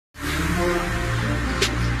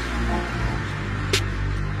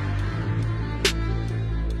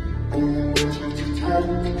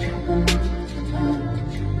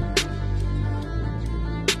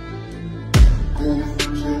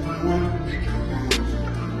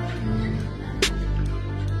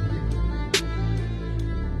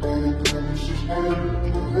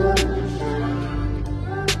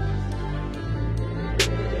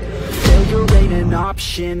Failure ain't an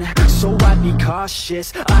option, so I'd be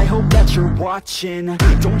cautious. I hope that you're watching.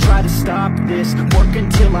 Don't try to stop this, work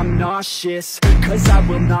until I'm nauseous. Cause I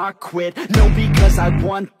will not quit, no, because I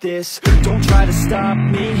want this. Don't try to stop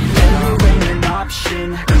me, failure ain't an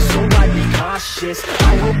option, so I'd be cautious.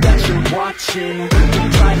 I hope that you're watching.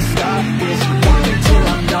 Don't try to stop this, work until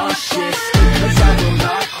I'm nauseous. Cause I will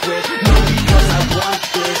not quit, no, because I want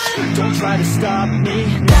this. Don't try to stop me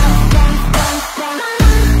now.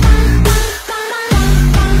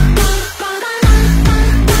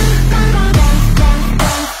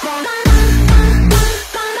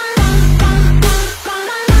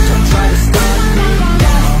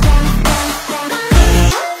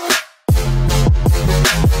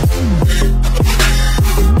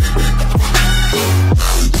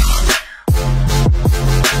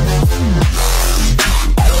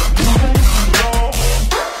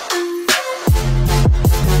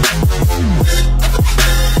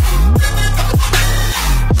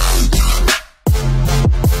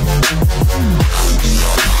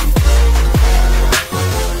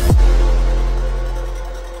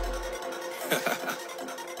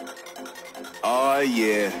 Oh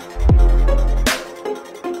yeah.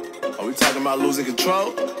 Are we talking about losing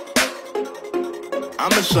control?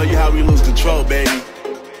 I'ma show you how we lose control, baby.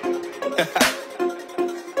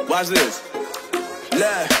 Watch this.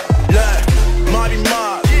 Look, Marty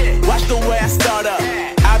Mark. Watch the way I start up.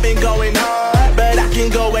 I've been going hard, but I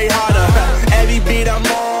can go way harder. Every beat I'm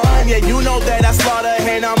on, yeah, you know that I slaughter.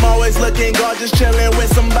 And I'm always looking gorgeous, chilling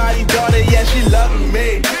with somebody's daughter. Yeah, she loving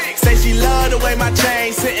me. Say she love the way my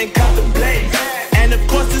chain sit and contemplate. And of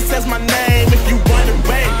course it says my name if you wanna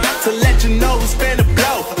wait. To let you know who's finna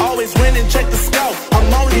blow. Always win and check the scope.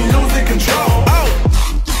 I'm only losing control. Oh,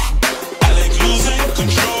 I like losing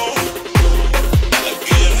control. I like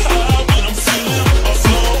getting high when I'm feeling a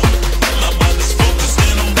flow. My mind is focused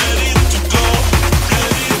and I'm ready to go.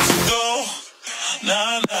 Ready to go.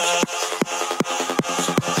 Nah, nah.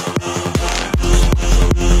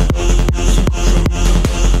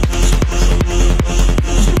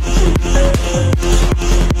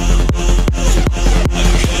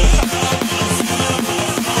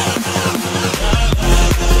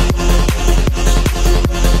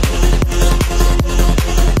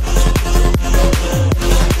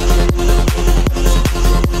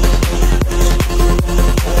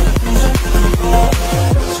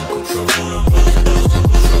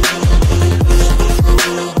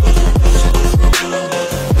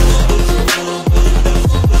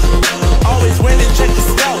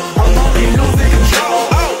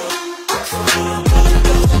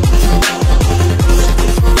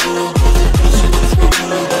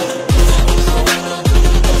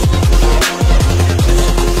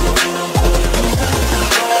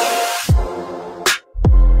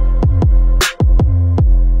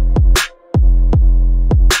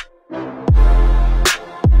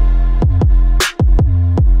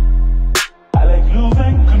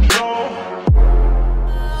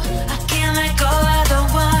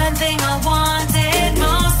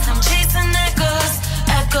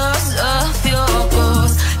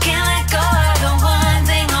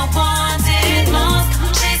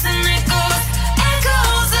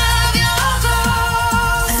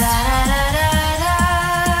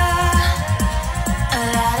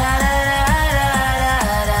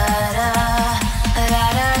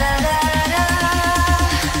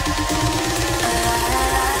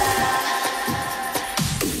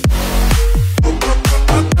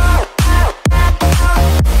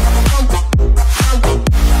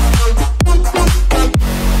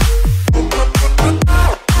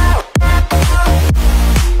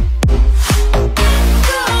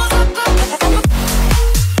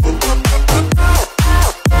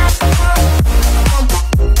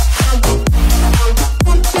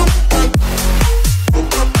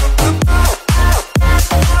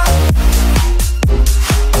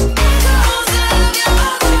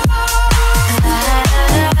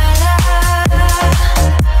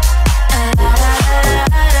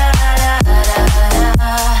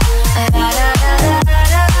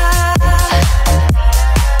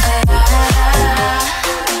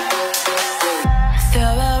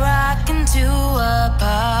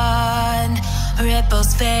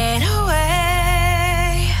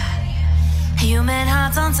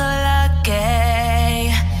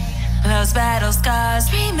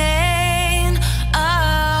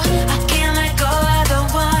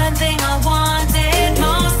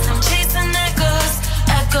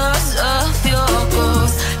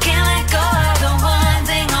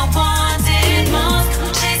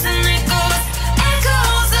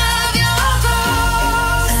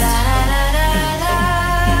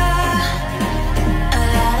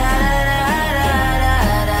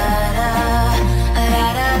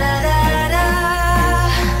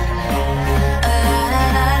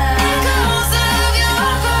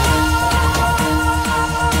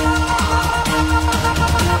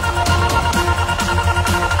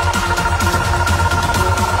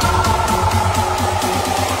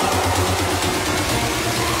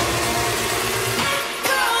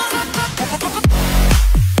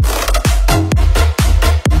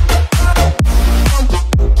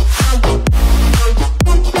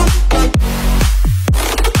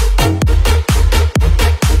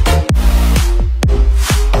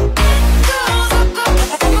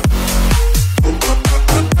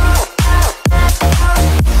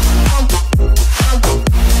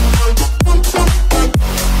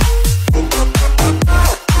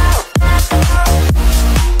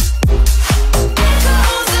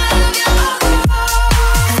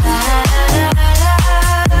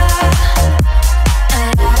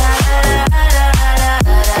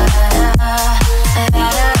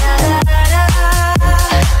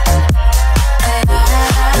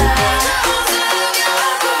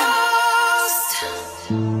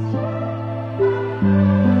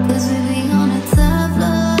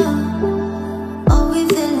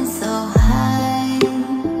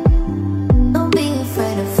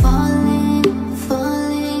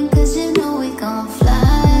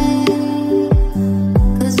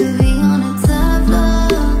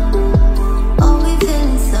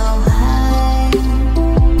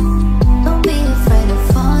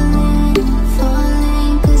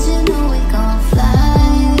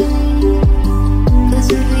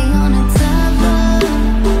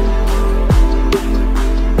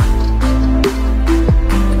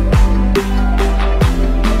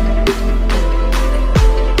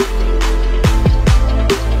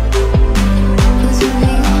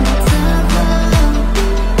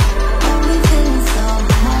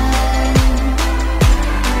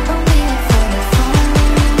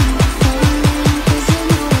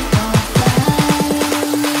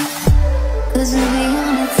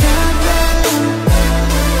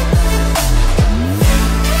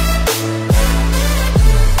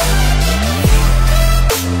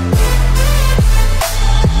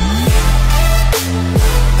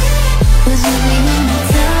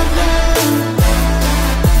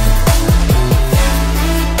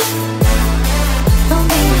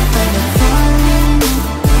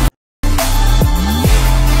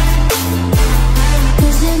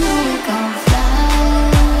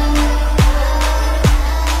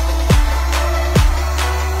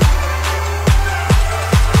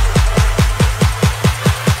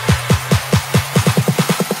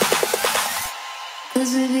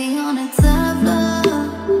 'Cause we be on a top floor.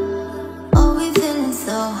 Oh, we feeling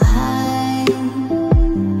so high.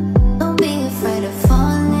 Don't be afraid of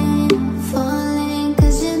falling, falling,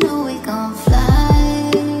 'cause you know we gon' fly.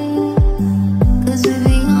 'Cause we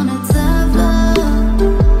be on a top floor.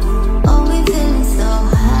 Oh, we feeling so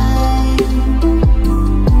high.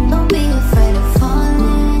 Don't be afraid of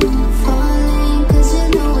falling, falling, 'cause you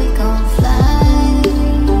know we gon' fly.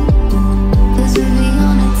 'Cause we be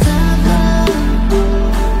on a top floor.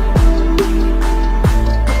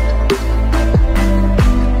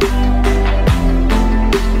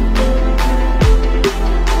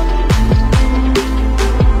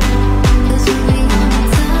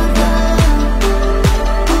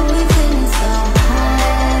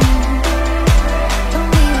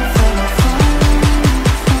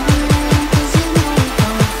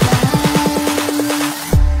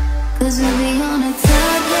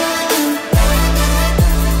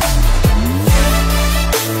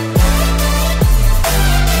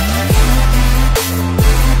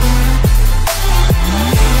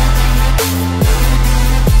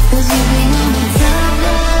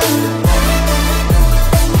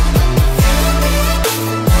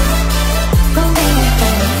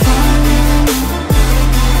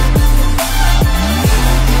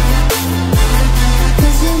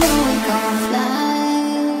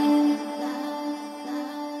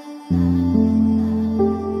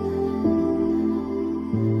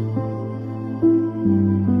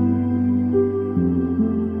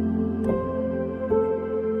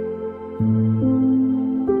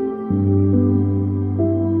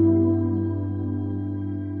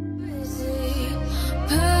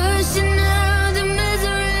 Pushing out the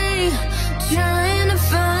misery, trying to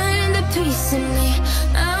find the peace in me.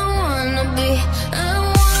 I wanna be, I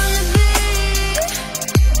wanna be,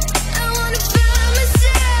 I wanna find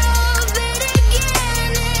myself, but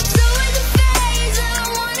again it's always a phase. I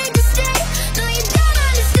wanted to stay, no you don't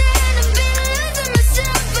understand. I've been losing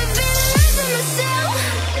myself, I've been losing myself.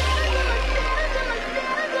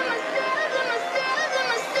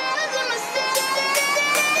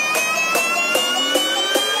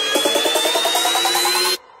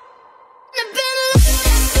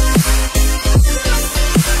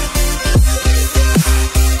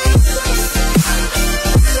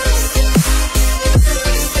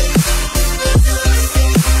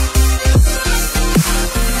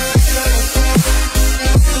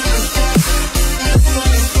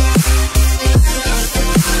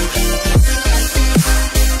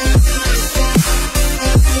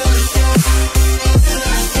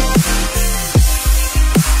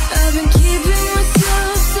 I've been keeping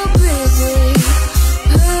myself so busy,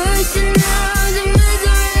 pushing out the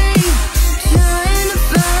misery, trying to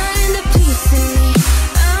find the peace in me.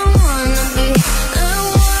 I wanna be, I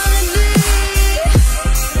wanna be,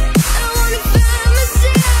 I wanna find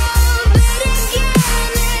myself, but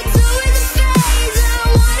again it's always a phase. I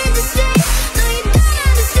wanted to stay, no you don't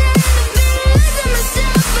understand.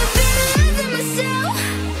 I've been losing myself,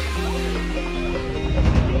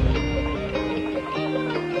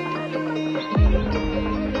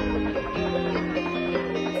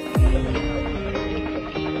 I've been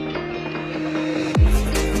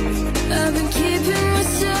I've been keeping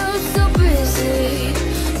myself so busy,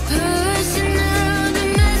 pushing out the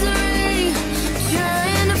misery,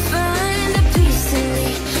 trying to find the peace in me.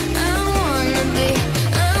 I wanna be,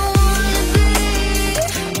 I wanna be,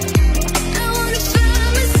 I wanna find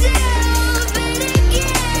myself, but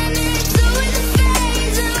again it's always a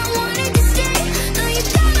phase. I wanted to stay, no you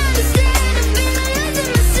don't understand. I've been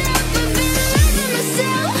losing myself, I've been losing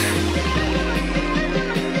myself.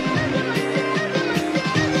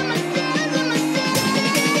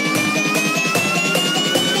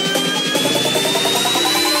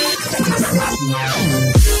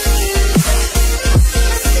 Yeah.